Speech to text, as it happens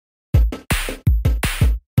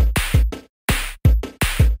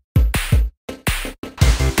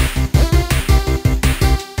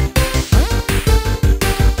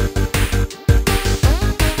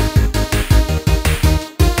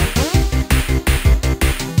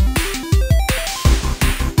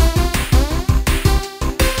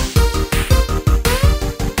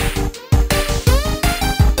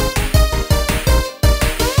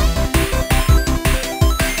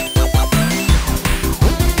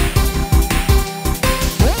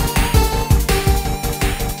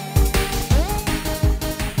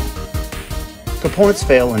Components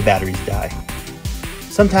fail and batteries die.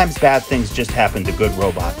 Sometimes bad things just happen to good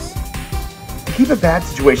robots. To keep a bad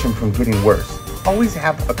situation from getting worse, always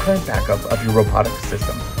have a current backup of your robotic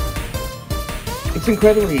system. It's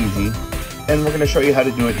incredibly easy, and we're going to show you how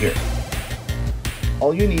to do it here.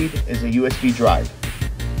 All you need is a USB drive.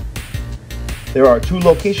 There are two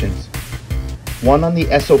locations, one on the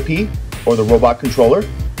SOP, or the robot controller,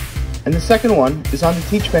 and the second one is on the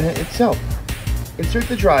teach pendant itself. Insert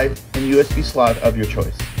the drive in the USB slot of your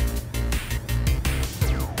choice.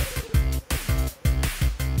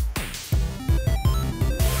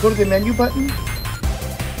 Go to the menu button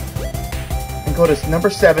and go to number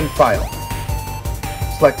 7, File.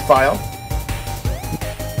 Select File.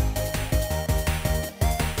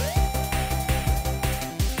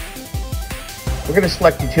 We're going to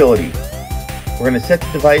select Utility. We're going to set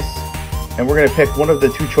the device, and we're going to pick one of the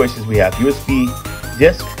two choices we have, USB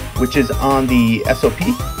disk, which is on the SOP,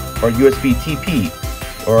 or USB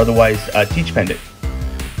TP, or otherwise teach pendant.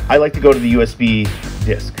 I like to go to the USB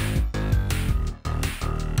disk.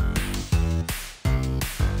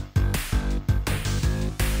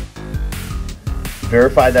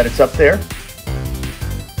 Verify that it's up there,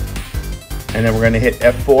 and then we're going to hit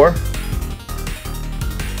F4.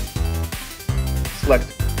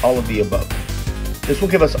 Select all of the above. This will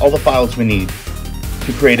give us all the files we need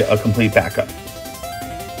to create a complete backup.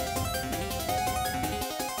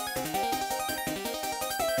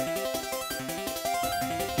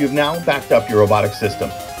 You've now backed up your robotic system.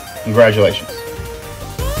 Congratulations.